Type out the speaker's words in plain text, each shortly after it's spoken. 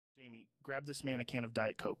Grab this man a can of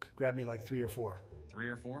Diet Coke. Grab me like 3 or 4. 3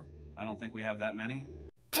 or 4? I don't think we have that many.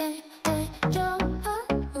 Hey, hey, Joe,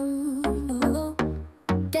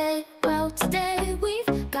 well, today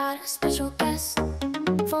we've got a special guest,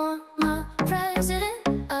 former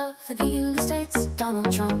president of the United States,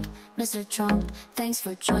 Donald Trump. Mr. Trump, thanks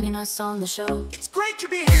for joining us on the show. It's great to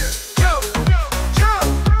be here. Joe,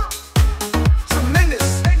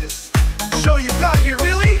 tremendous. Show you got here,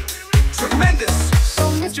 really? Tremendous. So,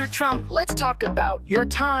 Mr. Trump, let's talk about your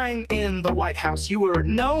time in the White House. You were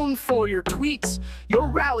known for your tweets, your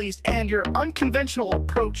rallies, and your unconventional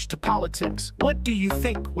approach to politics. What do you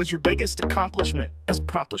think was your biggest accomplishment?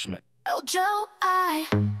 Oh, Joe, I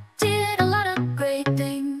did a lot of great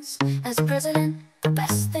things as president, the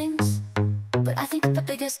best things. But I think the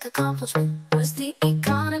biggest accomplishment was the